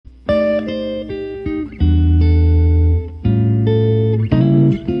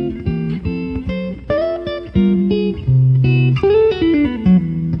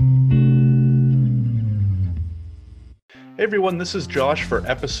everyone. This is Josh for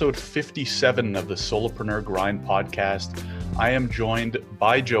episode 57 of the Solopreneur Grind podcast. I am joined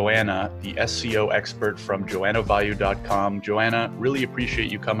by Joanna, the SEO expert from joannavalue.com. Joanna, really appreciate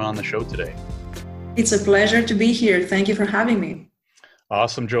you coming on the show today. It's a pleasure to be here. Thank you for having me.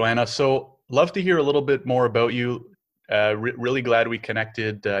 Awesome, Joanna. So love to hear a little bit more about you. Really glad we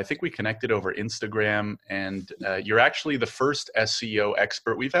connected. I think we connected over Instagram, and you're actually the first SEO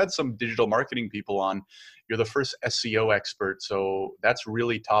expert. We've had some digital marketing people on. You're the first SEO expert. So that's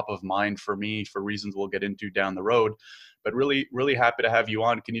really top of mind for me for reasons we'll get into down the road. But really, really happy to have you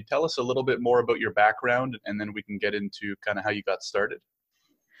on. Can you tell us a little bit more about your background, and then we can get into kind of how you got started?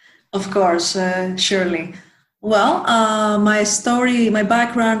 Of course, surely. Well, my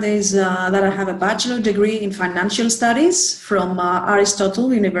background is that I have a bachelor degree in financial studies from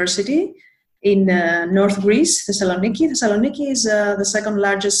Aristotle University in North Greece, Thessaloniki. Thessaloniki is the second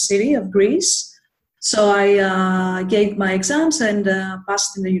largest city of Greece. So I gave my exams and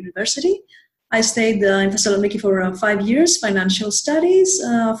passed in the university. I stayed in Thessaloniki for 5 years, financial studies.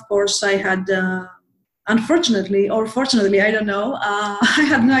 Of course, I had... unfortunately, or fortunately, I don't know, I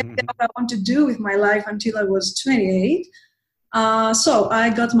had no idea what I wanted to do with my life until I was 28. So I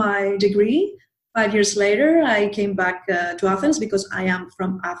got my degree. 5 years later, I came back to Athens because I am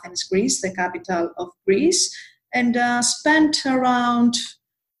from Athens, Greece, the capital of Greece, and spent around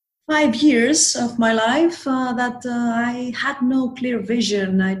 5 years of my life that I had no clear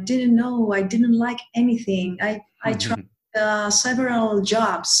vision. I didn't know. I didn't like anything. I tried several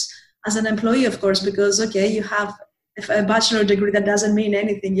jobs. As an employee, of course, because, okay, you have a bachelor degree, that doesn't mean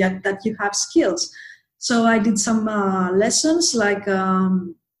anything yet that you have skills. So I did some lessons, like,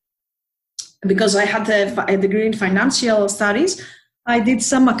 because I had a degree in financial studies, I did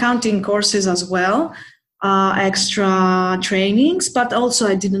some accounting courses as well, extra trainings, but also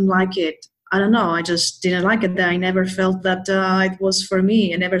I didn't like it. I don't know, I just didn't like it. I never felt that it was for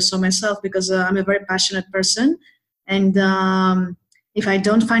me. I never saw myself because I'm a very passionate person. And if I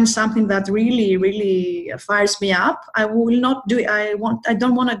don't find something that really, really fires me up, I will not do it. I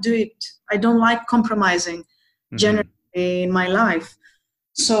don't want to do it. I don't like compromising generally in my life.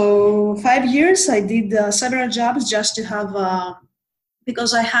 So 5 years, I did several jobs just to have,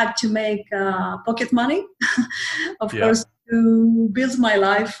 because I had to make pocket money, of course, to build my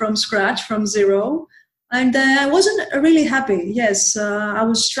life from scratch, from zero. And I wasn't really happy. Yes, I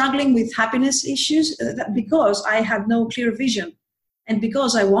was struggling with happiness issues because I had no clear vision. And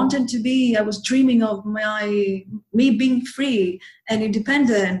because I wanted to be, I was dreaming of me being free and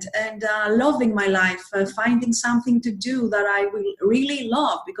independent and loving my life, finding something to do that I will really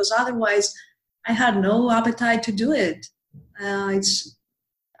love, because otherwise I had no appetite to do it. I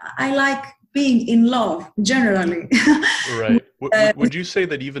like being in love generally. Right. Would you say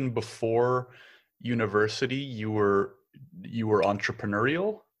that even before university, you were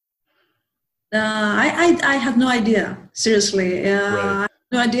entrepreneurial? I have no idea, seriously. Right. I have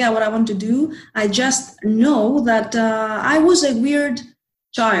no idea what I want to do. I just know that I was a weird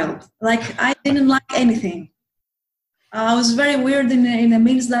child. Like, I didn't like anything. I was very weird in the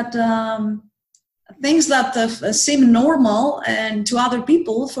means that things that seem normal and to other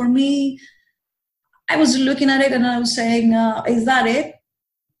people, for me, I was looking at it and I was saying, is that it?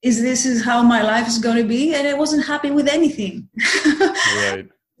 This is how my life is going to be? And I wasn't happy with anything. Right.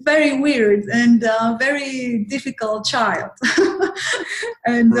 Very weird and very difficult child.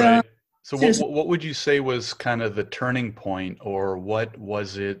 And right. So what would you say was kind of the turning point, or what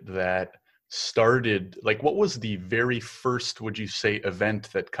was it that started, like, what was the very first, would you say,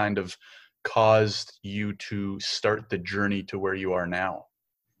 event that kind of caused you to start the journey to where you are now?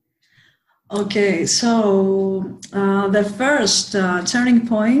 Okay, so the first turning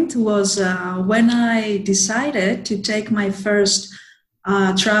point was when I decided to take my first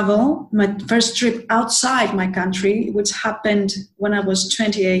my first trip outside my country, which happened when I was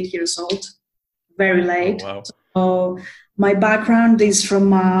 28 years old, very late. Oh, wow. So my background is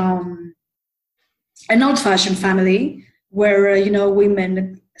from an old-fashioned family where,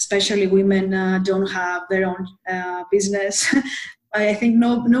 women, especially women, don't have their own business. I think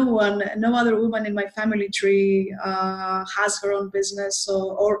no other woman in my family tree has her own business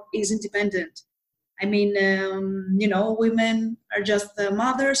or is independent. I mean, women are just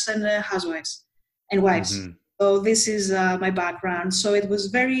mothers and housewives and wives. Mm-hmm. So this is my background. So it was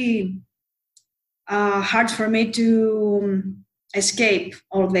very hard for me to escape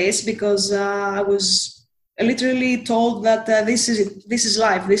all this because I was literally told that this is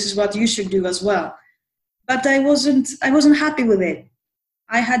life. This is what you should do as well. But I wasn't happy with it.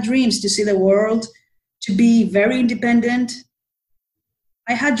 I had dreams to see the world, to be very independent.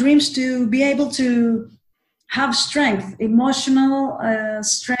 I had dreams to be able to have strength, emotional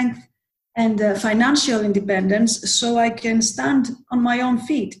strength, and financial independence, so I can stand on my own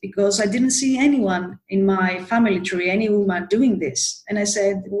feet, because I didn't see anyone in my family tree, any woman doing this. And I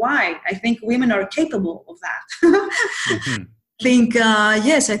said, why? I think women are capable of that. Mm-hmm.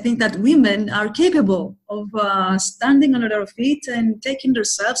 I think that women are capable of standing on their feet and taking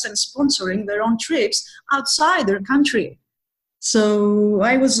themselves and sponsoring their own trips outside their country. So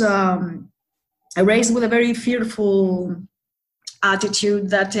I was raised with a very fearful attitude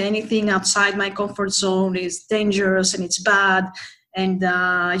that anything outside my comfort zone is dangerous and it's bad, and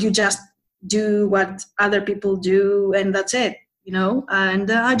you just do what other people do and that's it,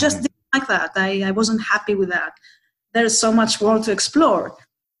 and I just didn't like that. I wasn't happy with that. There's so much world to explore.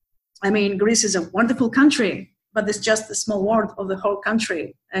 I mean, Greece is a wonderful country, but it's just a small world of the whole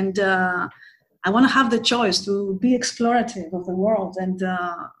country, and I want to have the choice to be explorative of the world and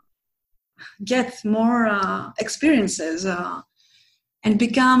get more experiences and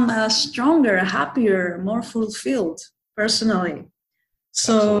become stronger, happier, more fulfilled personally.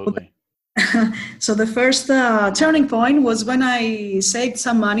 So, so the first turning point was when I saved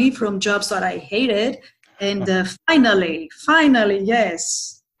some money from jobs that I hated. And finally,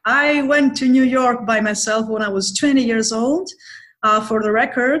 yes, I went to New York by myself when I was 20 years old. For the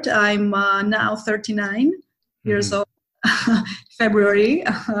record, I'm now 39 years old. February,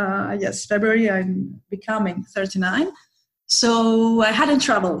 February, I'm becoming 39. So I hadn't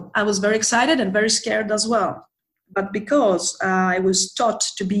traveled. I was very excited and very scared as well. But because I was taught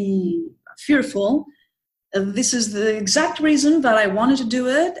to be fearful, this is the exact reason that I wanted to do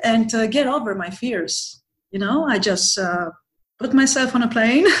it and to get over my fears. I just put myself on a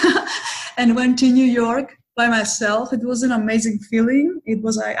plane and went to New York by myself. It was an amazing feeling. It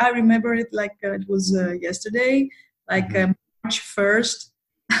was, I remember it like it was yesterday, like March 1st.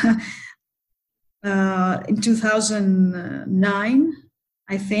 In 2009,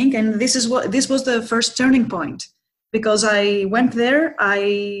 I think, and this was the first turning point, because I went there.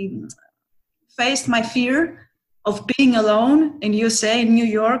 I faced my fear of being alone in USA, in New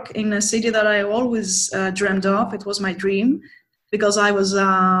York, in a city that I always dreamed of. It was my dream, because I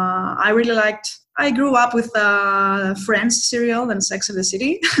grew up with Friends serial and Sex and the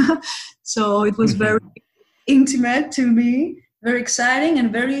City, so it was very intimate to me, very exciting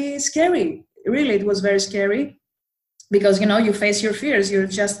and very scary. Really, it was very scary, because you face your fears. You're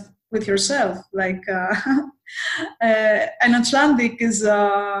just with yourself, like an Atlantic is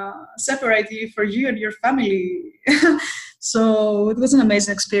separating for you and your family. So it was an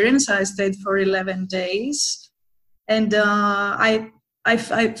amazing experience. I stayed for 11 days, and I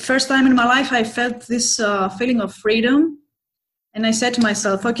first time in my life I felt this feeling of freedom, and I said to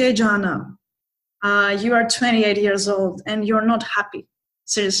myself, okay, Joanna, you are 28 years old and you're not happy.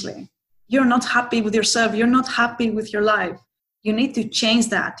 Seriously. You're not happy with yourself. You're not happy with your life. You need to change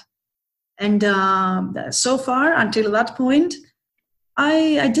that. And so far, until that point,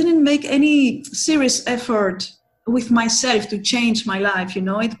 I didn't make any serious effort with myself to change my life.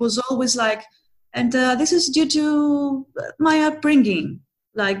 It was always like, and this is due to my upbringing.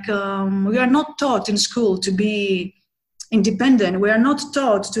 Like, we are not taught in school to be independent. We are not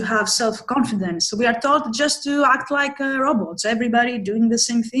taught to have self-confidence. We are taught just to act like robots, everybody doing the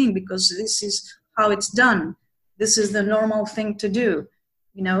same thing, because this is how it's done. This is the normal thing to do,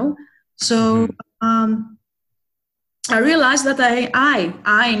 So I realized that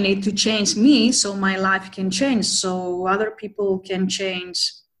I need to change me so my life can change, so other people can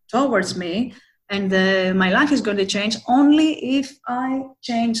change towards me. And my life is going to change only if I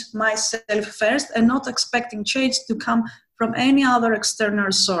change myself first, and not expecting change to come from any other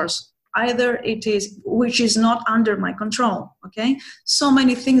external source, either it is, which is not under my control, okay? So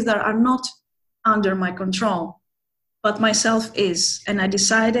many things that are not under my control, but myself is. And I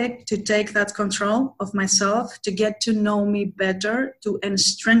decided to take that control of myself, to get to know me better, and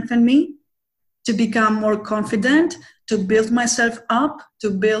strengthen me, to become more confident, to build myself up, to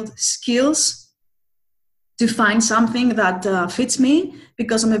build skills, to find something that fits me,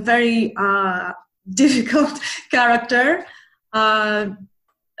 because I'm a very difficult character.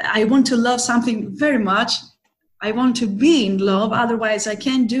 I want to love something very much. I want to be in love, otherwise I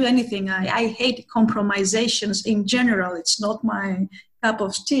can't do anything. I hate compromisations in general. It's not my cup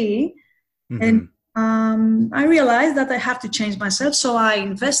of tea. And I realized that I have to change myself. So I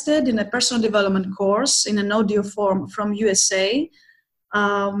invested in a personal development course in an audio form from USA.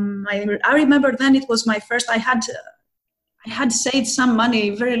 I remember then it was my first. I had saved some money,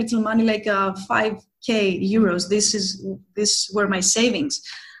 very little money, like 5,000 euros. This were my savings.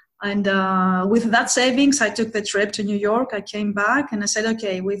 And with that savings, I took the trip to New York. I came back and I said,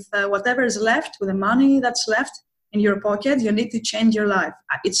 okay, with whatever is left, with the money that's left in your pocket, you need to change your life.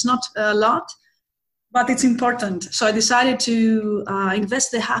 It's not a lot, but it's important. So I decided to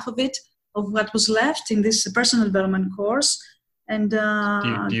invest the half of it, of what was left, in this personal development course. And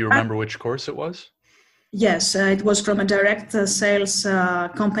do you remember which course it was? Yes, it was from a direct sales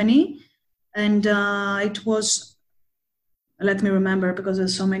company. And it was, let me remember, because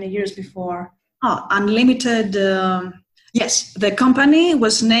there's so many years before. Unlimited. Yes, the company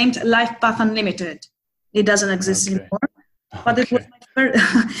was named Life Path Unlimited. It doesn't exist anymore. But it was my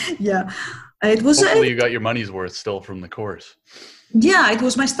first. Yeah, it was. Hopefully, you got your money's worth still from the course. Yeah, it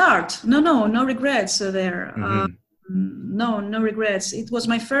was my start. No regrets there. Mm-hmm. No regrets. It was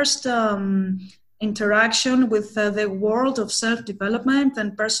my first interaction with the world of self-development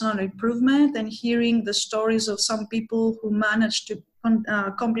and personal improvement, and hearing the stories of some people who managed to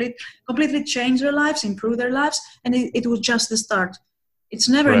completely change their lives, improve their lives, and it was just the start. It's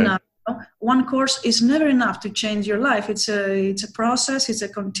never enough. One course is never enough to change your life. It's a process. It's a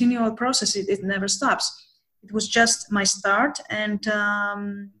continual process. It never stops. It was just my start, and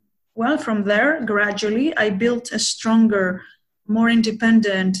from there, gradually, I built a stronger, more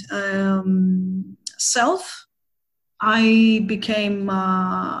independent self. I became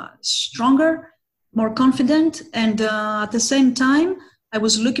stronger, more confident, and at the same time, I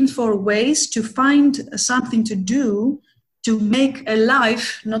was looking for ways to find something to do to make a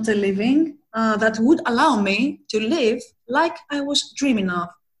life, not a living, that would allow me to live like I was dreaming of.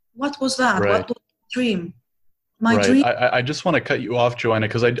 What was that? Right. What was my dream? Dream. I just want to cut you off, Joanna,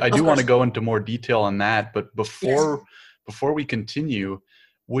 because I do want to go into more detail on that. But before we continue,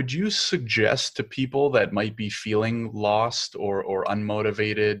 would you suggest to people that might be feeling lost or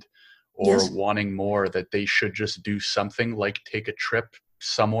unmotivated or wanting more, that they should just do something like take a trip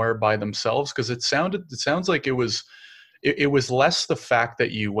somewhere by themselves? Because it sounds like it was less the fact that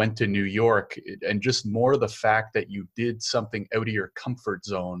you went to New York and just more the fact that you did something out of your comfort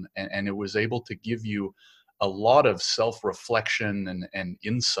zone, and it was able to give you a lot of self-reflection and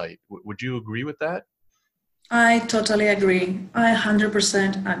insight. Would you agree with that? I totally agree. I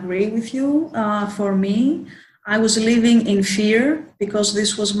 100% agree with you. For me, I was living in fear because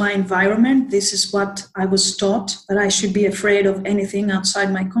this was my environment. This is what I was taught, that I should be afraid of anything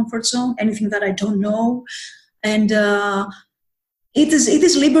outside my comfort zone, anything that I don't know. And it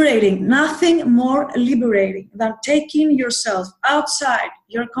is liberating. Nothing more liberating than taking yourself outside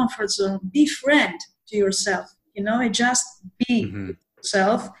your comfort zone. Be friend to yourself, just be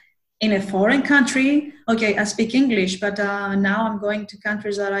yourself in a foreign country. Okay, I speak English, but now I'm going to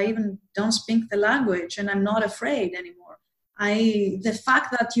countries that I even don't speak the language, and I'm not afraid anymore. The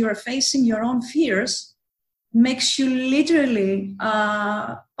fact that you are facing your own fears makes you literally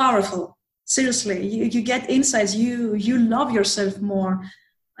powerful. Seriously, you get insights. You love yourself more,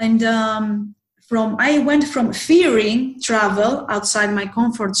 and I went from fearing travel outside my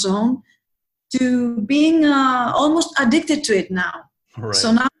comfort zone to being almost addicted to it now. Right.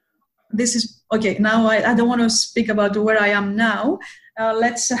 So now this is, okay, now I don't want to speak about where I am now.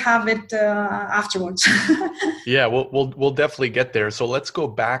 Let's have it afterwards. Yeah, we'll definitely get there. So let's go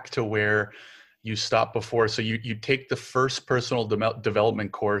back to where you stopped before. So you take the first personal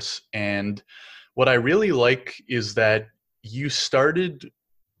development course. And what I really like is that you started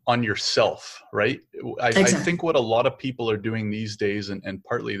on yourself, right? Exactly. I think what a lot of people are doing these days, and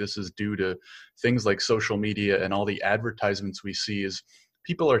partly this is due to things like social media and all the advertisements we see, is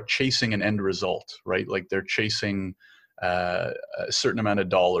people are chasing an end result, right? Like they're chasing a certain amount of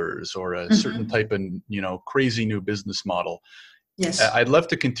dollars or a certain type of, crazy new business model. Yes. I'd love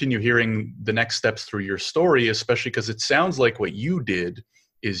to continue hearing the next steps through your story, especially because it sounds like what you did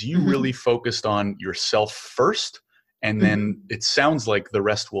is you really focused on yourself first. And then it sounds like the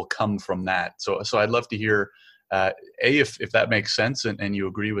rest will come from that. So I'd love to hear, if that makes sense and you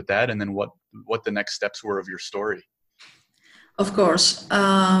agree with that, and then what the next steps were of your story. Of course.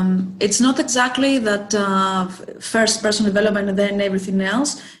 It's not exactly that first personal development and then everything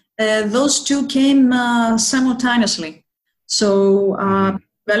else. Those two came simultaneously. So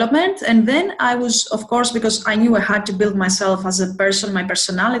development, and then I was, of course, because I knew I had to build myself as a person, my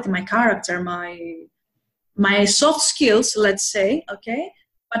personality, my character, my soft skills, let's say, okay?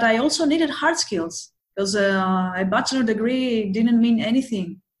 But I also needed hard skills, because a bachelor degree didn't mean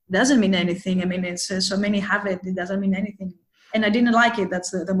anything. Doesn't mean anything. I mean, it's so many have it. It doesn't mean anything. And I didn't like it.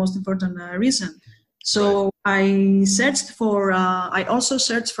 That's the most important reason. So I searched for, I also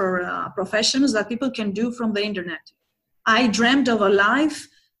searched for professions that people can do from the internet. I dreamt of a life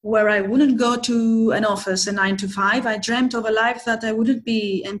where I wouldn't go to an office, a 9 to 5. I dreamt of a life that I wouldn't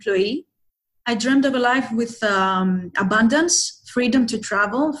be employee. I dreamed of a life with abundance, freedom to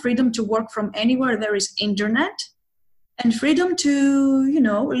travel, freedom to work from anywhere there is internet, and freedom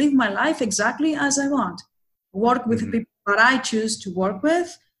to, live my life exactly as I want. Work with the people that I choose to work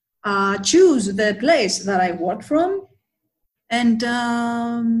with, choose the place that I work from, and,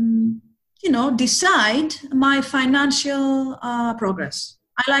 decide my financial progress.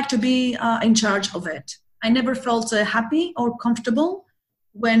 I like to be in charge of it. I never felt happy or comfortable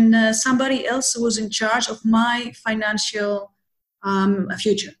when somebody else was in charge of my financial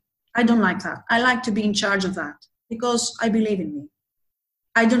future. I don't like that. I like to be in charge of that because I believe in me.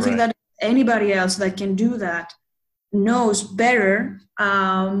 I don't think that anybody else that can do that knows better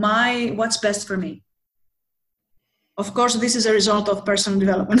what's best for me. Of course, this is a result of personal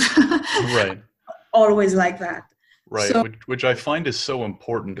development. Right. Always like that. Right, So, which I find is so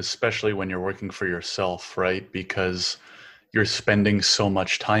important, especially when you're working for yourself, right? Because you're spending so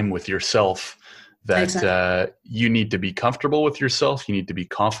much time with yourself that exactly. You need to be comfortable with yourself. You need to be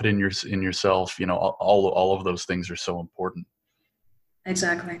confident in yourself. All of those things are so important.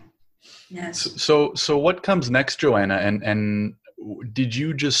 Exactly. Yes. So what comes next, Joanna? And did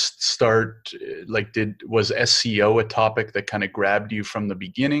you just start was SEO a topic that kind of grabbed you from the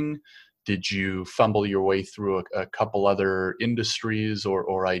beginning? Did you fumble your way through a couple other industries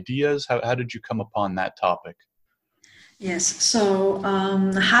or ideas? How did you come upon that topic? Yes. So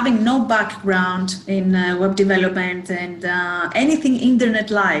having no background in web development and anything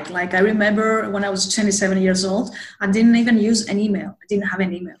internet-like I remember when I was 27 years old, I didn't even use an email. I didn't have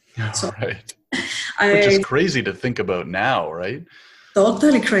an email. So Right. Which is I crazy to think about now, right?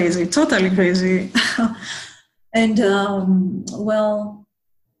 totally crazy. And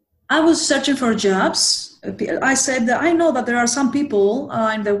I was searching for jobs. I said that I know that there are some people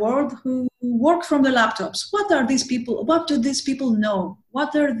in the world who work from the laptops. What are these people? What do these people know?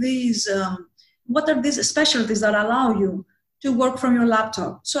 What are these specialties that allow you to work from your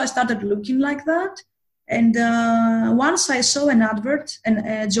laptop? So I started looking like that. And once I saw an advert,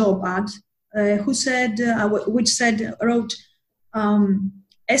 a job ad, wrote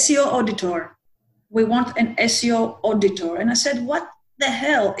SEO auditor. We want an SEO auditor. And I said, what the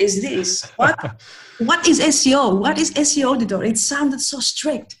hell is this? What is SEO? What is SEO auditor? It sounded so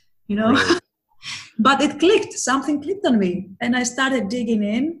strict, Right. but it clicked. Something clicked on me. And I started digging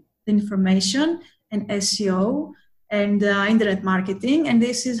in the information and SEO and internet marketing. And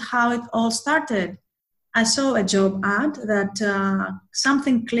this is how it all started. I saw a job ad that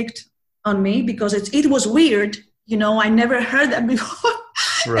something clicked on me because it was weird. I never heard that before.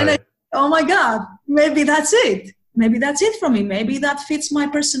 Right. And oh my God, maybe that's it. Maybe that's it for me. Maybe that fits my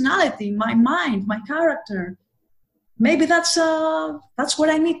personality, my mind, my character. Maybe that's what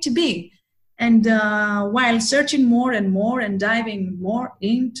I need to be. And while searching more and more and diving more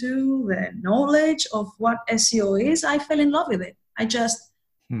into the knowledge of what SEO is, I fell in love with it. I just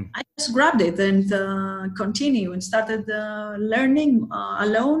grabbed it and continued and started learning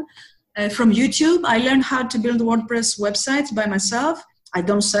alone. From YouTube, I learned how to build WordPress websites by myself. I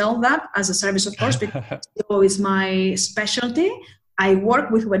don't sell that as a service, of course, because SEO is my specialty. I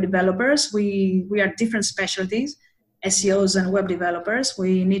work with web developers. We are different specialties, SEOs and web developers.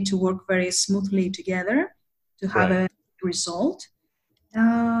 We need to work very smoothly together to have a result.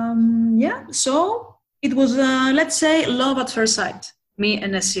 So it was, let's say, love at first sight, me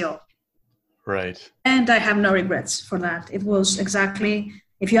and SEO. Right. And I have no regrets for that. It was exactly,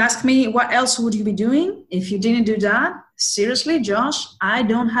 if you ask me, what else would you be doing if you didn't do that? Seriously, Josh, I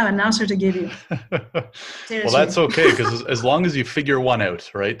don't have an answer to give you. Well, that's okay, because as long as you figure one out,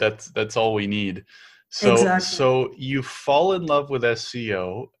 right? That's all we need. So, exactly. So you fall in love with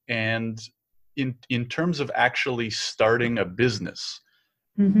SEO, and in terms of actually starting a business,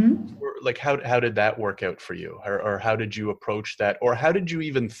 like how did that work out for you, or how did you approach that, or how did you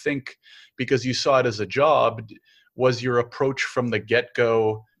even think? Because you saw it as a job. Was your approach from the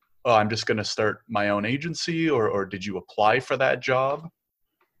get-go, oh, I'm just going to start my own agency, or did you apply for that job?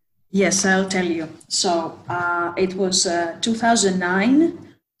 Yes, I'll tell you. So it was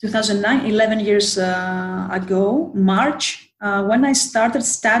 2009, 11 years ago, March, when I started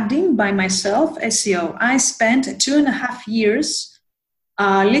studying by myself SEO. I spent 2.5 years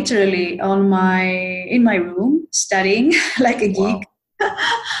literally in my room studying like a geek. Wow.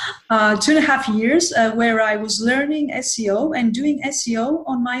 2.5 years where I was learning SEO and doing SEO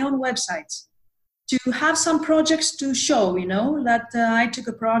on my own websites to have some projects to show, that I took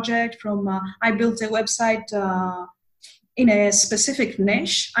a project from, I built a website in a specific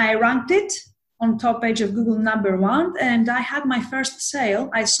niche. I ranked it on top page of Google #1, and I had my first sale.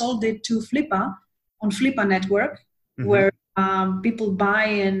 I sold it to Flippa on Flippa Network, where people buy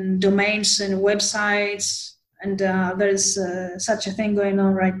and domains and websites, and there's such a thing going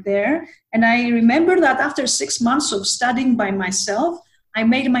on right there. And I remember that after 6 months of studying by myself, I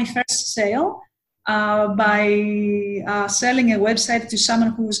made my first sale by selling a website to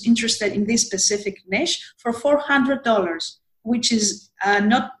someone who was interested in this specific niche for $400, which is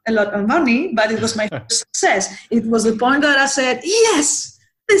not a lot of money, but it was my first success. It was the point that I said, yes,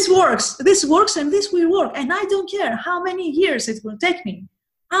 this works, and this will work. And I don't care how many years it will take me.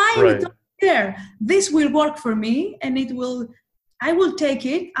 I don't care. This will work for me, and I will take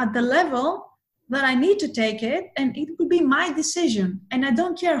it at the level that I need to take it, and it will be my decision. And I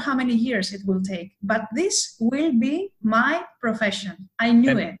don't care how many years it will take, but this will be my profession. I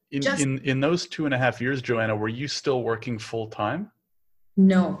knew it. In those 2.5 years, Joanna, were you still working full time?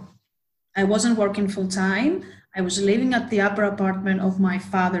 No, I wasn't working full time. I was living at the upper apartment of my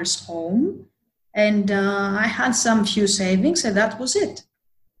father's home, and I had some few savings, and that was it.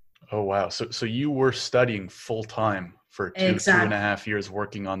 Oh, wow. So you were studying full time for 2.5 years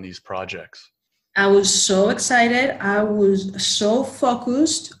working on these projects. I was so excited. I was so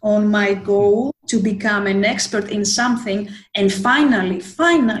focused on my goal to become an expert in something. And finally,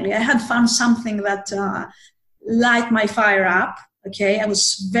 I had found something that light my fire up. Okay, I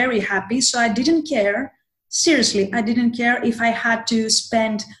was very happy. So I didn't care. Seriously, I didn't care if I had to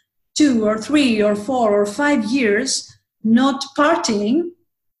spend 2 or 3 or 4 or 5 years not partying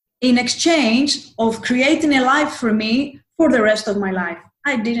in exchange of creating a life for me for the rest of my life.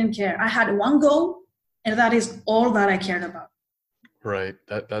 I didn't care. I had one goal, and that is all that I cared about. Right.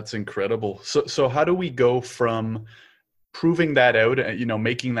 That's incredible. So how do we go from proving that out,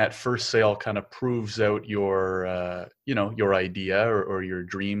 making that first sale kind of proves out your, your idea or your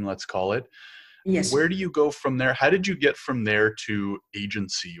dream, let's call it. Yes. Where do you go from there? How did you get from there to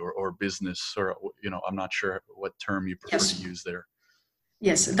agency or business, or, I'm not sure what term you prefer to use there.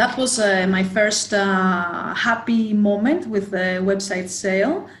 Yes, that was my first happy moment with the website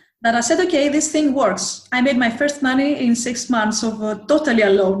sale, that I said, okay, this thing works. I made my first money in 6 months of totally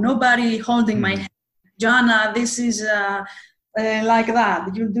alone, nobody holding my hand. Joanna, this is like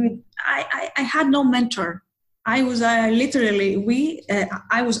that. You do it. I had no mentor. I was I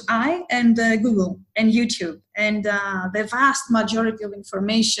and Google and YouTube and the vast majority of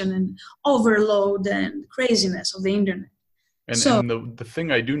information and overload and craziness of the internet. And the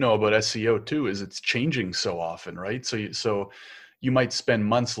thing I do know about SEO too is it's changing so often, right? So you might spend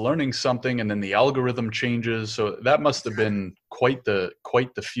months learning something, and then the algorithm changes. So that must have been quite the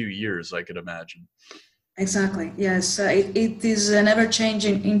few years, I could imagine. Exactly. Yes, it is an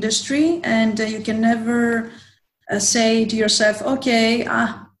ever-changing industry, and you can never say to yourself, "Okay,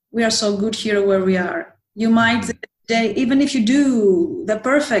 we are so good here where we are." You might. Even if you do the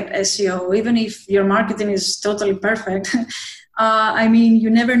perfect SEO, even if your marketing is totally perfect, you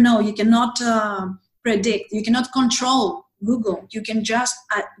never know. You cannot predict. You cannot control Google. You can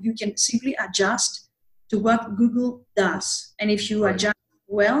simply adjust to what Google does. And if you adjust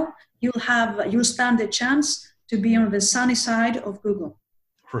well, you'll stand a chance to be on the sunny side of Google.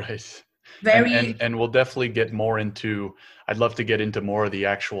 Right. And we'll definitely get more into. I'd love to get into more of the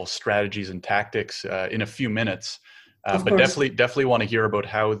actual strategies and tactics in a few minutes. But definitely want to hear about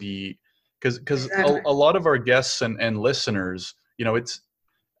how because a lot of our guests and listeners, it's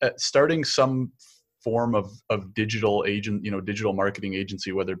starting some form of digital digital marketing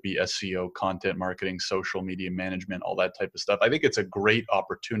agency, whether it be SEO, content marketing, social media management, all that type of stuff. I think it's a great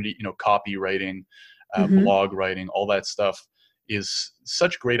opportunity. Copywriting, blog writing, all that stuff is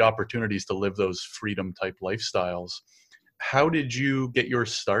such great opportunities to live those freedom type lifestyles. How did you get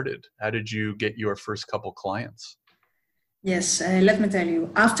yours started? How did you get your first couple clients? Yes, let me tell you,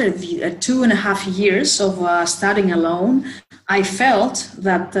 after the 2.5 years of studying alone, I felt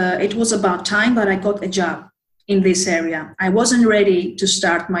that it was about time that I got a job in this area. I wasn't ready to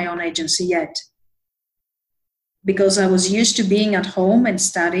start my own agency yet because I was used to being at home and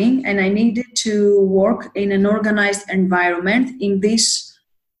studying, and I needed to work in an organized environment in this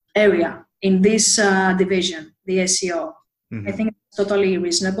area, in this division, the SEO. Mm-hmm. I think it's totally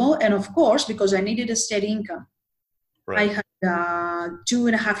reasonable. And of course, because I needed a steady income. Right. I had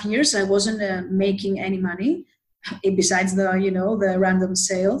 2.5 years. I wasn't making any money besides the random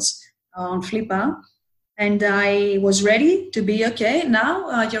sales on Flippa, and I was ready to be okay.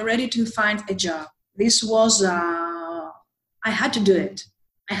 Now you're ready to find a job. This was I had to do it.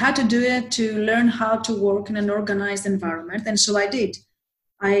 I had to do it to learn how to work in an organized environment, and so I did.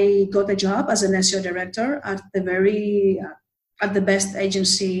 I got a job as an SEO director at the very at the best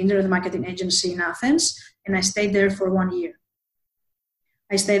agency, internet marketing agency in Athens, and I stayed there for 1 year.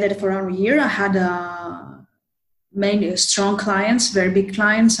 I stayed there for 1 year. I had many strong clients, very big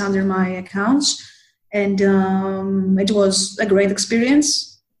clients under my accounts, and it was a great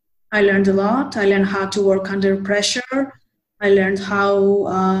experience. I learned a lot. I learned how to work under pressure. I learned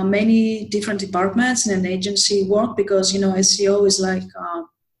how many different departments in an agency work, because SEO is like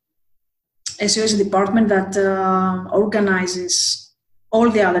SEO is a department that organizes all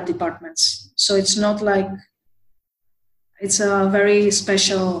the other departments. So it's not like it's a very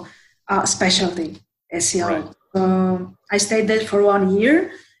special specialty, SEO. Right. I stayed there for 1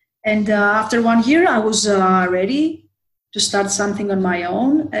 year, and after 1 year, I was ready to start something on my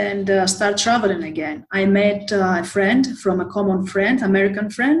own and start traveling again. I met a friend from a common friend, American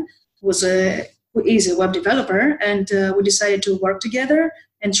friend, who is a web developer, and we decided to work together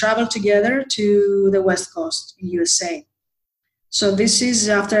and travel together to the West Coast in USA. So this is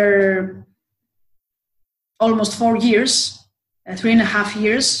after almost 4 years,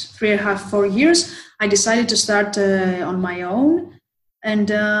 4 years, I decided to start on my own and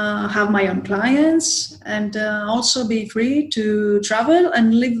have my own clients, and also be free to travel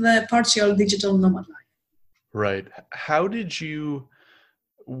and live the partial digital nomad life. Right. How did you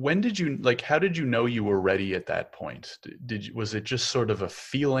know you were ready at that point? Was it just sort of a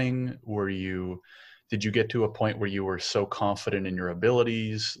feeling? Did you get to a point where you were so confident in your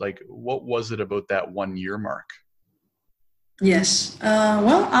abilities? Like, what was it about that 1 year mark? Yes.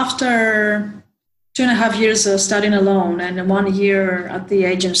 Well, after 2.5 years of studying alone and 1 year at the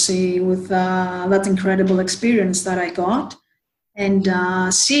agency with that incredible experience that I got, and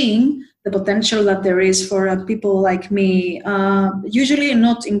seeing the potential that there is for people like me, usually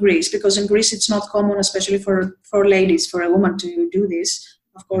not in Greece, because in Greece it's not common, especially for ladies, for a woman to do this.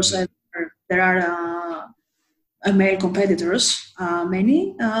 Of course, there are male competitors,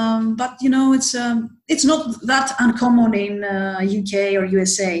 many, but it's not that uncommon in UK or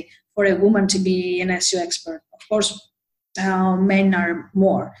USA for a woman to be an SEO expert. Of course, men are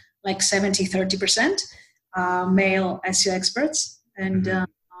more, like 70-30% male SEO experts. And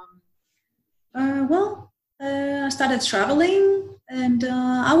I started traveling, and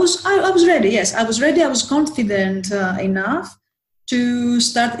I was ready. Yes, I was ready. I was confident enough to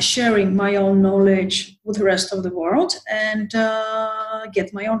start sharing my own knowledge with the rest of the world and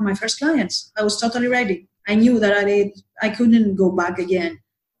get my first clients. I was totally ready. I knew that I couldn't go back again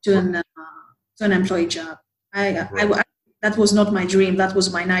to an employee job. That was not my dream. That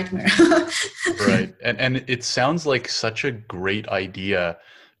was my nightmare. Right. And it sounds like such a great idea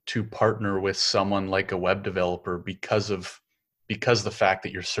to partner with someone like a web developer because the fact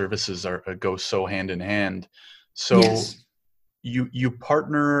that your services go so hand in hand. So yes. You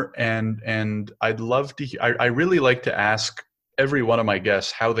partner, and I'd love to I really like to ask every one of my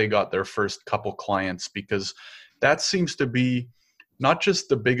guests how they got their first couple clients, because that seems to be not just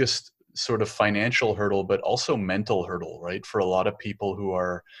the biggest sort of financial hurdle, but also mental hurdle, right? For a lot of people who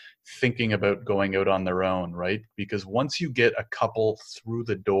are thinking about going out on their own, right? Because once you get a couple through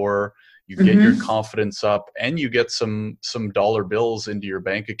the door, you get your confidence up, and you get some dollar bills into your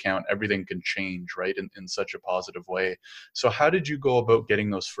bank account, everything can change, right? In such a positive way. So how did you go about getting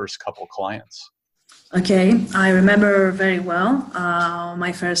those first couple clients? Okay, I remember very well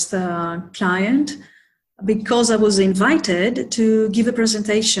my first client, because I was invited to give a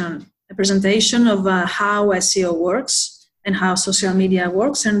presentation of how SEO works and how social media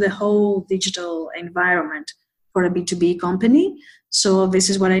works and the whole digital environment for a B2B company. So this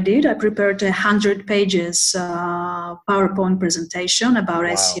is what I did. I prepared 100 pages PowerPoint presentation about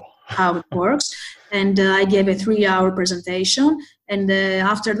SEO, how it works. And I gave a 3-hour presentation. And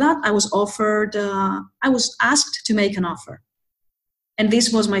after that, I was asked to make an offer. And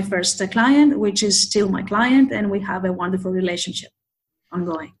this was my first client, which is still my client. And we have a wonderful relationship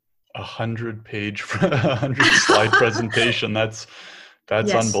ongoing. 100 slide presentation. That's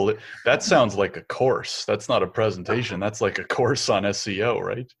yes. Unbelievable. That sounds like a course. That's not a presentation. That's like a course on SEO,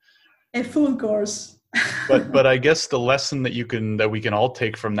 right? A full course. but I guess the lesson that we can all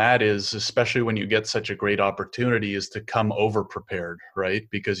take from that is, especially when you get such a great opportunity, is to come over prepared, right?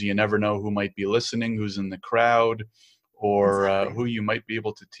 Because you never know who might be listening, who's in the crowd, or exactly. Who you might be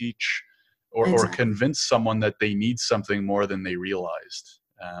able to teach or convince someone that they need something more than they realized.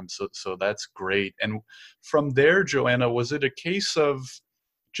 So that's great. And from there, Joanna, was it a case of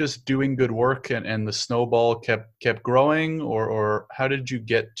just doing good work and the snowball kept growing, or how did you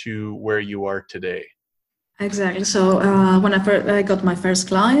get to where you are today? Exactly. So when I got my first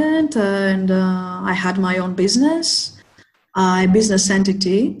client, and I had my own business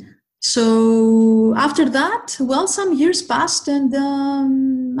entity, So after that, well, some years passed, and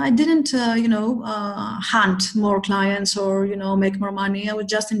I didn't, hunt more clients or make more money. I was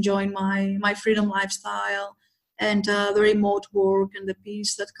just enjoying my freedom lifestyle and the remote work and the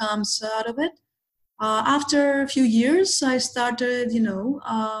peace that comes out of it. After a few years, I started,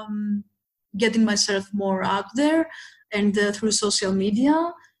 getting myself more out there and through social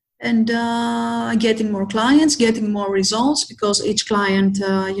media and getting more clients, getting more results because each client,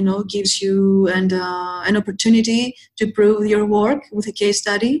 gives you an opportunity to prove your work with a case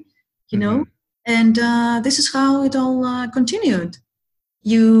study, Mm-hmm. and this is how it all continued.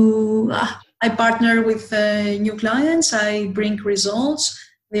 I partner with new clients. I bring results.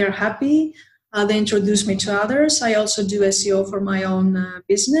 They are happy. They introduce me to others. I also do SEO for my own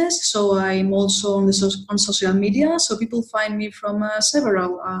business. So I'm also on social media. So people find me from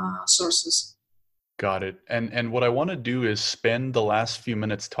several sources. Got it. And what I want to do is spend the last few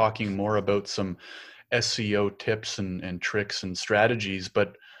minutes talking more about some SEO tips and tricks and strategies.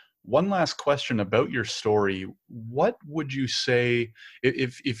 But one last question about your story. What would you say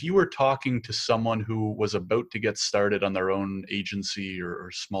if you were talking to someone who was about to get started on their own agency or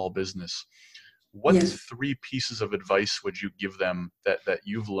small business? What Yes. three pieces of advice would you give them that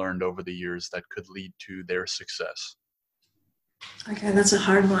you've learned over the years that could lead to their success? Okay, that's a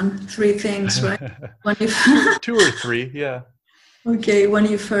hard one. Three things, right? When you two or three, yeah. Okay, when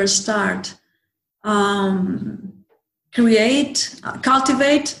you first start, um, cultivate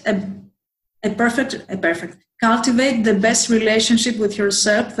cultivate the best relationship with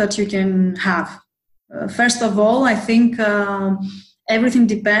yourself that you can have. First of all, I think everything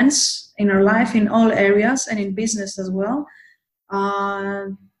depends in our life in all areas and in business as well.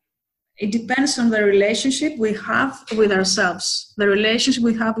 It depends on the relationship we have with ourselves. The relationship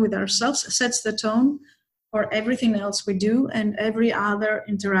we have with ourselves sets the tone for everything else we do and every other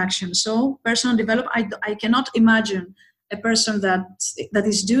interaction. So personal development, I cannot imagine a person that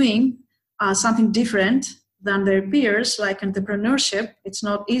is doing something different than their peers, like entrepreneurship. It's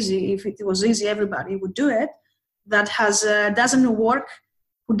not easy. If it was easy, everybody would do it. That doesn't work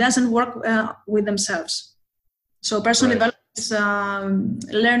with themselves. So personal development is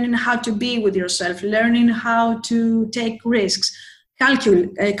learning how to be with yourself, learning how to take risks,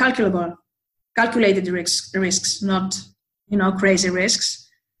 calculated risks, not crazy risks.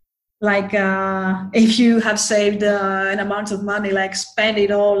 Like if you have saved an amount of money, like spend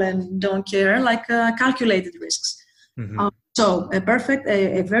it all and don't care, like calculated risks. Mm-hmm. So a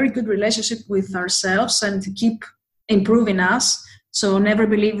very good relationship with ourselves and to keep improving us. So never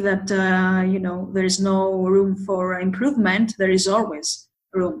believe that there is no room for improvement. There is always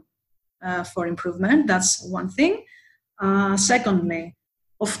room for improvement. That's one thing. Secondly,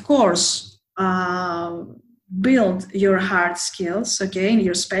 of course, build your hard skills. Okay, in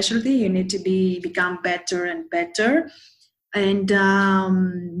your specialty, you need to become better and better, and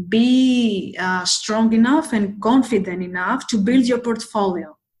be strong enough and confident enough to build your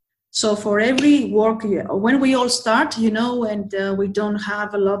portfolio. So for every work, when we all start, and we don't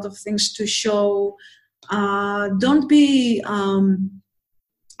have a lot of things to show, don't be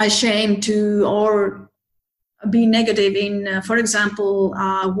ashamed to or be negative in, for example,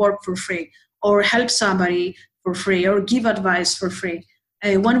 work for free or help somebody for free or give advice for free.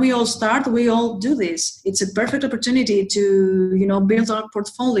 When we all start, we all do this. It's a perfect opportunity to, build our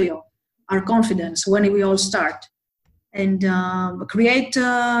portfolio, our confidence when we all start. And create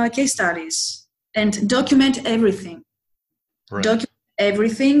case studies and document everything. Right. Document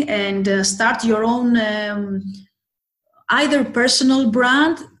everything and start your own either personal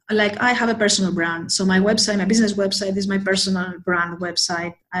brand. Like I have a personal brand. So my website, my business website is my personal brand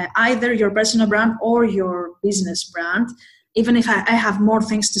website. Either your personal brand or your business brand, even if I have more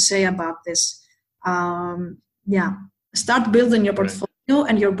things to say about this. Start building your portfolio. Right.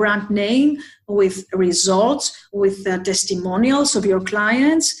 And your brand name with results, with testimonials of your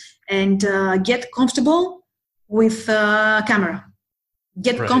clients, and get comfortable with camera.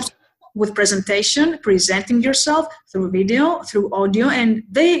 Get comfortable with presentation, presenting yourself through video, through audio, and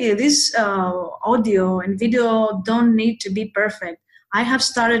this audio and video don't need to be perfect. I have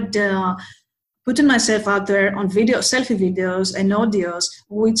started putting myself out there on selfie videos and audios,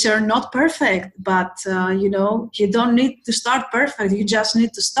 which are not perfect, but you don't need to start perfect. You just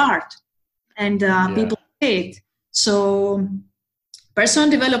need to start, and people see it. So,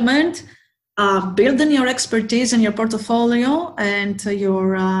 personal development, building your expertise and your portfolio and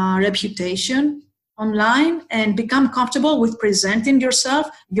your reputation online, and become comfortable with presenting yourself,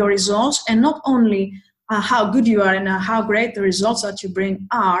 your results, and not only how good you are and how great the results that you bring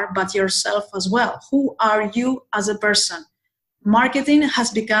are, but yourself as well. Who are you as a person? marketing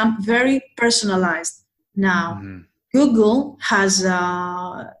has become very personalized now. Mm-hmm. Google has,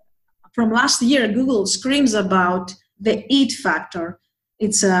 from last year, Google screams about the IT factor.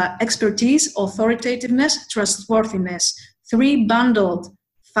 It's expertise, authoritativeness, trustworthiness. 3 bundled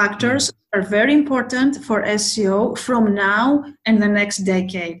factors are very important for SEO from now and the next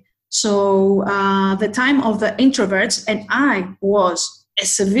decade. So the time of the introverts, and I was a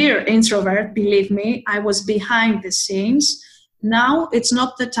severe introvert, believe me, I was behind the scenes. Now it's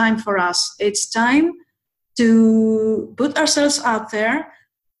not the time for us. It's time to put ourselves out there,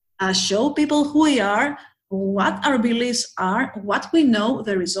 show people who we are, what our beliefs are, what we know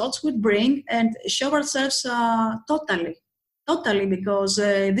the results would bring, and show ourselves totally, because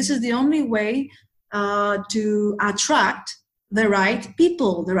this is the only way to attract the right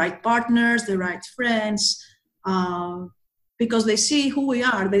people, the right partners, the right friends, because they see who we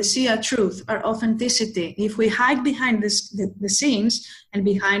are, they see our truth, our authenticity. If we hide behind the scenes and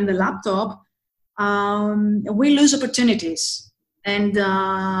behind the laptop, we lose opportunities. And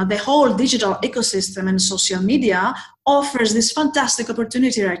the whole digital ecosystem and social media offers this fantastic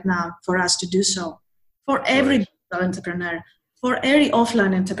opportunity right now for us to do so. For every digital entrepreneur, for every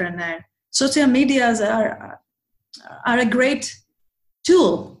offline entrepreneur, social medias are a great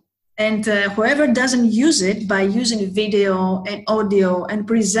tool. And whoever doesn't use it by using video and audio and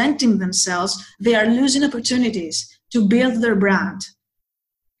presenting themselves, they are losing opportunities to build their brand,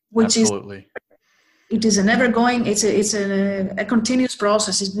 which Absolutely. It is a never going, it's a continuous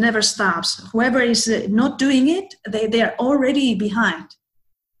process. It never stops. Whoever is not doing it, they are already behind.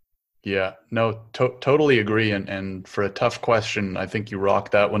 Yeah, no, totally agree. And for a tough question, I think you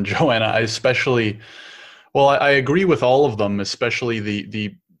rocked that one, Joanna. I agree with all of them, especially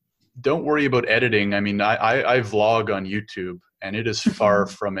the don't worry about editing. I mean, I vlog on YouTube, and it is far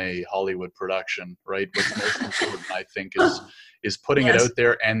from a Hollywood production, right? What's most important, I think, is putting it out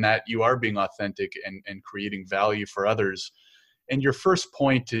there, and that you are being authentic and creating value for others. And your first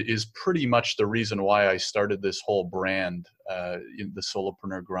point is pretty much the reason why I started this whole brand, the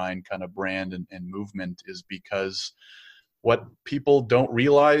Solopreneur Grind kind of brand and movement, is because what people don't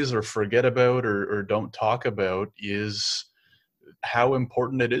realize or forget about or don't talk about is how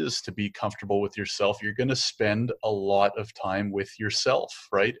important it is to be comfortable with yourself. You're going to spend a lot of time with yourself,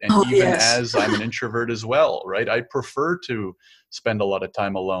 right? And as I'm an introvert as well, right? I prefer to spend a lot of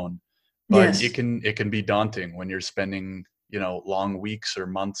time alone, but it can be daunting when you're spending, long weeks or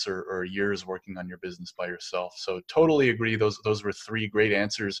months or years working on your business by yourself. So totally agree. Those were 3 great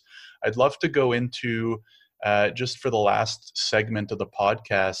answers. I'd love to go into just for the last segment of the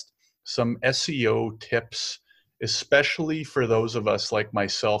podcast, some SEO tips, especially for those of us like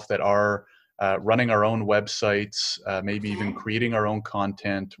myself that are running our own websites, maybe even creating our own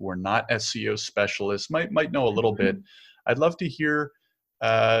content. We're not SEO specialists, might know a little bit. I'd love to hear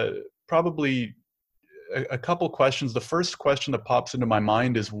probably a couple questions. The first question that pops into my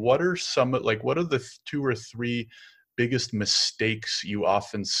mind is, what are the 2 or 3 biggest mistakes you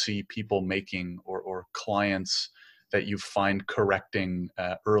often see people making or clients that you find correcting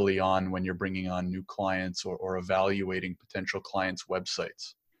early on when you're bringing on new clients or evaluating potential clients'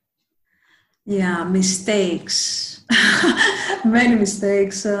 websites? Yeah, mistakes. Many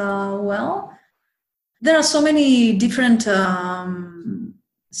mistakes. Well, there are so many different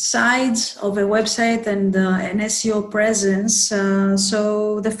sides of a website and an SEO presence.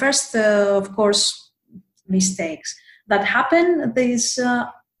 So the first, of course, mistakes that happen is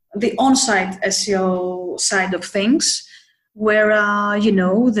the on-site SEO side of things, where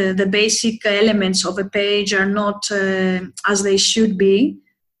the basic elements of a page are not as they should be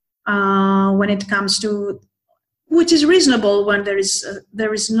when it comes to, which is reasonable when there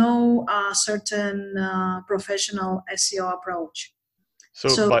is no certain professional SEO approach.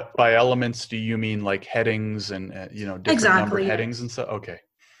 So by elements, do you mean like headings and different number headings and stuff? Okay.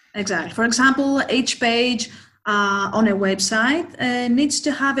 Exactly. For example, each page on a website needs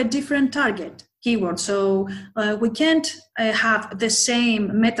to have a different target keyword. So we can't have the same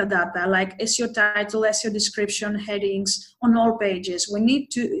metadata like SEO title, SEO description, headings on all pages.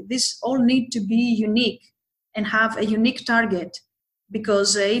 This all need to be unique and have a unique target,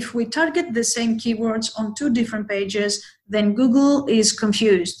 because if we target the same keywords on 2 different pages, then Google is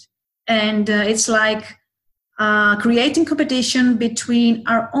confused. And it's like creating competition between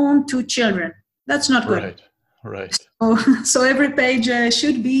our own 2 children. That's not good. Right. So every page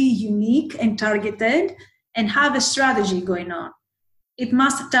should be unique and targeted and have a strategy going on. It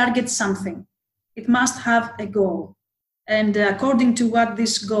must target something. It must have a goal. And according to what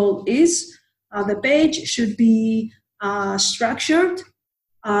this goal is, the page should be structured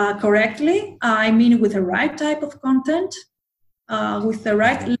correctly. I mean, with the right type of content, with the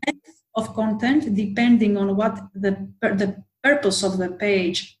right length of content, depending on what the purpose of the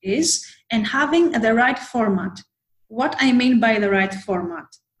page is, and having the right format. What I mean by the right format,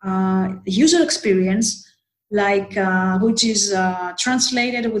 user experience, like which is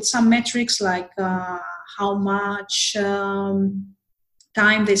translated with some metrics like how much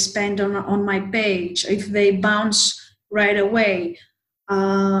time they spend on my page, if they bounce right away,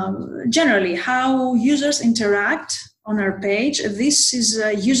 generally how users interact on our page. This is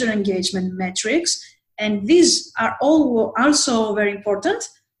user engagement metrics, and these are all also very important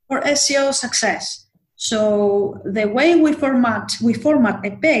for SEO success. So the way we format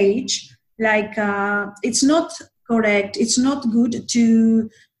a page, like it's not correct, it's not good to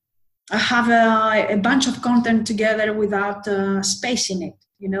have a bunch of content together without space in it,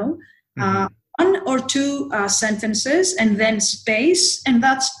 you know. One or two sentences and then space, and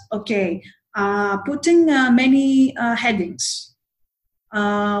that's okay. Putting many headings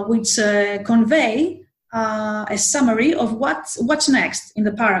which convey a summary of what's next in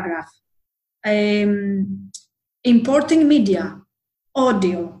the paragraph. Importing media,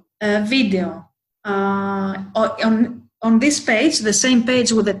 audio, video on this page, the same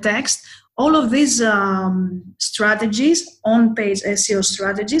page with the text. All of these strategies, on-page SEO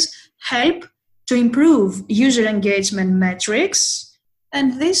strategies, help to improve user engagement metrics,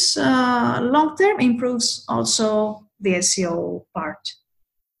 and this long-term improves also the SEO part.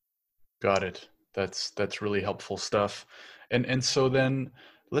 Got it. That's really helpful stuff. And so then,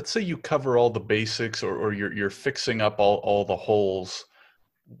 let's say you cover all the basics, or you're fixing up all the holes.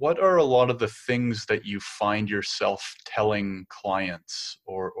 What are a lot of the things that you find yourself telling clients,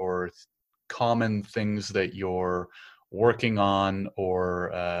 or common things that you're working on,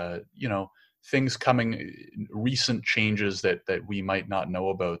 or things coming, recent changes that we might not know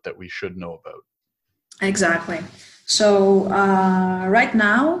about that we should know about? Exactly. So right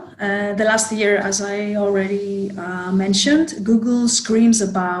now, the last year, as I already mentioned, Google screams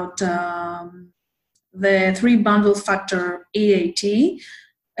about the three bundle factor EAT,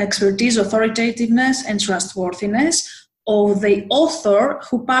 expertise, authoritativeness, and trustworthiness of the author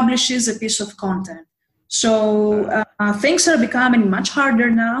who publishes a piece of content. So things are becoming much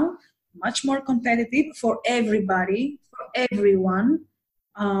harder now, much more competitive for everybody, for everyone.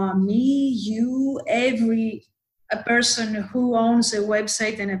 Me, you, a person who owns a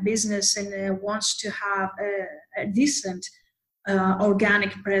website and a business and wants to have a decent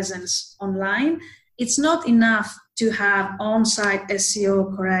organic presence online. It's not enough to have on-site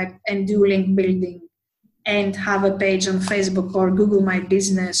SEO correct and do link building and have a page on Facebook or Google My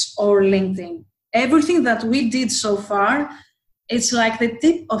Business or LinkedIn. Everything that we did so far, it's like the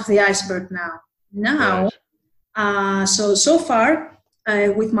tip of the iceberg now. Right. So far,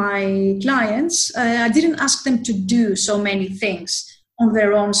 with my clients, I didn't ask them to do so many things on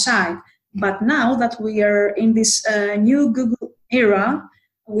their own side. But now that we are in this new Google era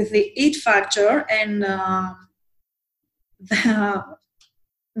with the IT factor and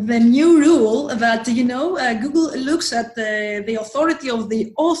the new rule that, Google looks at the authority of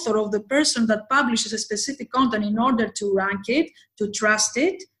the author, of the person that publishes a specific content in order to rank it, to trust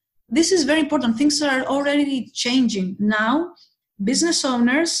it. This is very important. Things are already changing now. Business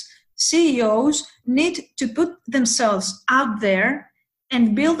owners, CEOs need to put themselves out there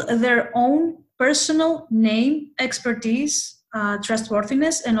and build their own personal name, expertise,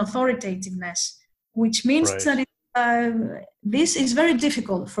 trustworthiness, and authoritativeness, which means that this is very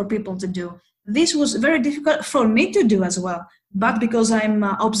difficult for people to do. This was very difficult for me to do as well. But because I'm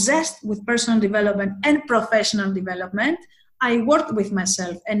obsessed with personal development and professional development, I worked with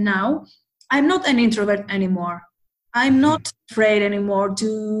myself. And now I'm not an introvert anymore. I'm not afraid anymore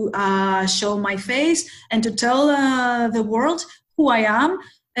to show my face and to tell the world who I am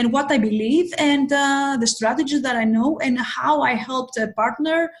and what I believe and the strategies that I know and how I helped a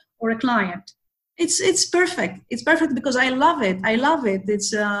partner or a client. It's perfect. It's perfect because I love it.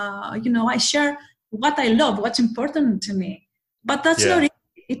 It's, I share what I love, what's important to me. But that's not it.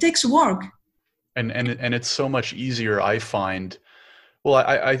 It takes work. And it's so much easier, I find. Well,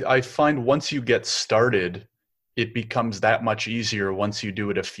 I find once you get started, it becomes that much easier once you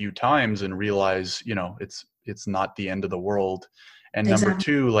do it a few times and realize, it's not the end of the world. And number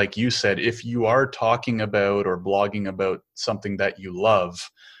two, like you said, if you are talking about or blogging about something that you love,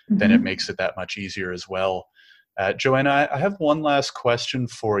 then it makes it that much easier as well. Joanna, I have one last question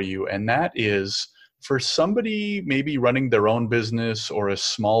for you, and that is, for somebody maybe running their own business or a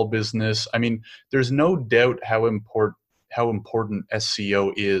small business, I mean, there's no doubt how important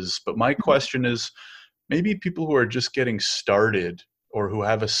SEO is. But my question is, maybe people who are just getting started or who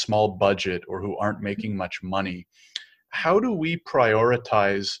have a small budget or who aren't making much money, how do we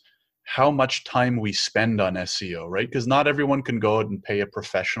prioritize how much time we spend on SEO, right? Because not everyone can go out and pay a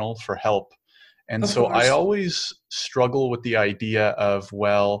professional for help. And Of so I course. always struggle with the idea of,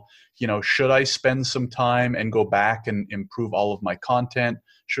 well, should I spend some time and go back and improve all of my content?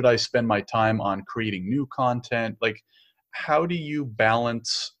 Should I spend my time on creating new content? Like, how do you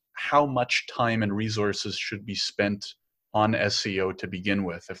balance how much time and resources should be spent on SEO to begin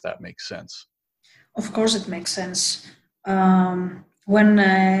with, if that makes sense? Of course, it makes sense.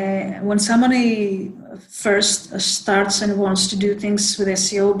 When somebody first starts and wants to do things with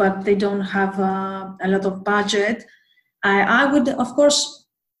SEO, but they don't have a lot of budget, I would, of course,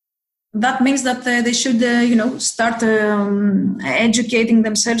 that means that they should, start educating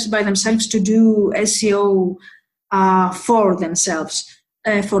themselves by themselves to do SEO for themselves.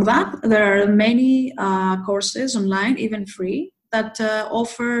 For that, there are many courses online, even free, that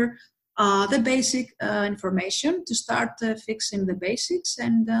offer the basic information to start fixing the basics.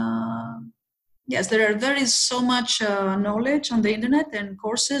 And yes, there is so much knowledge on the internet and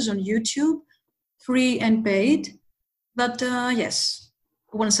courses on YouTube, free and paid, that yes,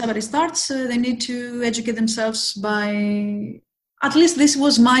 when somebody starts, they need to educate themselves by, at least this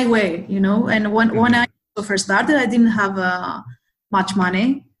was my way, and when I first started, I didn't have much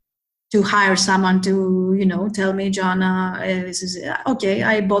money to hire someone to, tell me, Joanna, this is okay.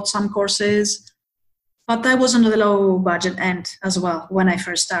 I bought some courses, but I was on the low budget end as well when I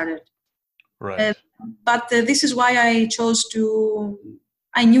first started. Right. But this is why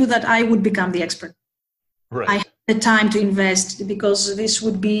I knew that I would become the expert. Right. I had the time to invest because this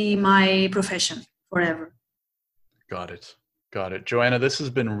would be my profession forever. Got it. Joanna, this has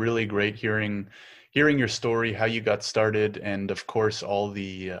been really great hearing your story, how you got started, and of course all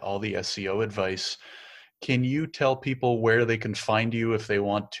the SEO advice. Can you tell people where they can find you if they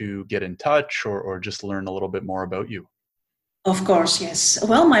want to get in touch or just learn a little bit more about you? Of course, yes.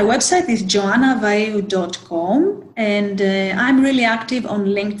 Well, my website is joannavaiu.com, and I'm really active on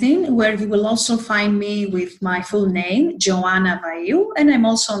LinkedIn, where you will also find me with my full name, Joanna Vaiu, and I'm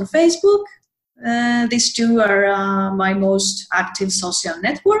also on Facebook. These two are my most active social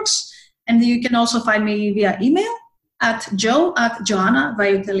networks. And you can also find me via email at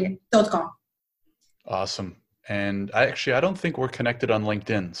joe@joannavaiu.com. Awesome. And I don't think we're connected on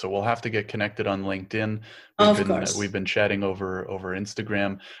LinkedIn, so we'll have to get connected on LinkedIn. We've been chatting over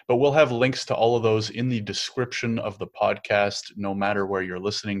Instagram, but we'll have links to all of those in the description of the podcast, no matter where you're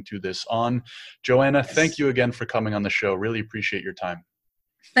listening to this on. Joanna, Thank you again for coming on the show. Really appreciate your time.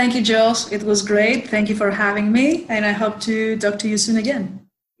 Thank you, Joe. It was great. Thank you for having me, and I hope to talk to you soon again.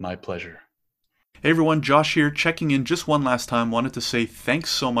 My pleasure. Hey everyone, Josh here, checking in just one last time. Wanted to say thanks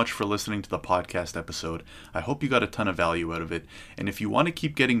so much for listening to the podcast episode. I hope you got a ton of value out of it. And if you want to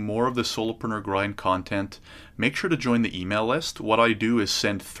keep getting more of the Solopreneur Grind content, make sure to join the email list. What I do is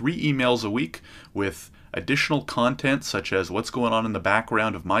send 3 emails a week with additional content such as what's going on in the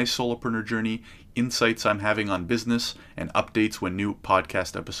background of my solopreneur journey, insights I'm having on business, and updates when new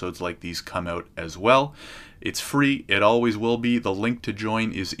podcast episodes like these come out as well. It's free. It always will be. The link to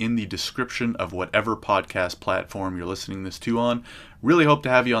join is in the description of whatever podcast platform you're listening this to on. Really hope to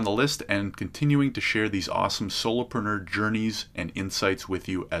have you on the list and continuing to share these awesome solopreneur journeys and insights with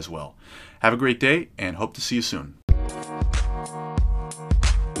you as well. Have a great day and hope to see you soon.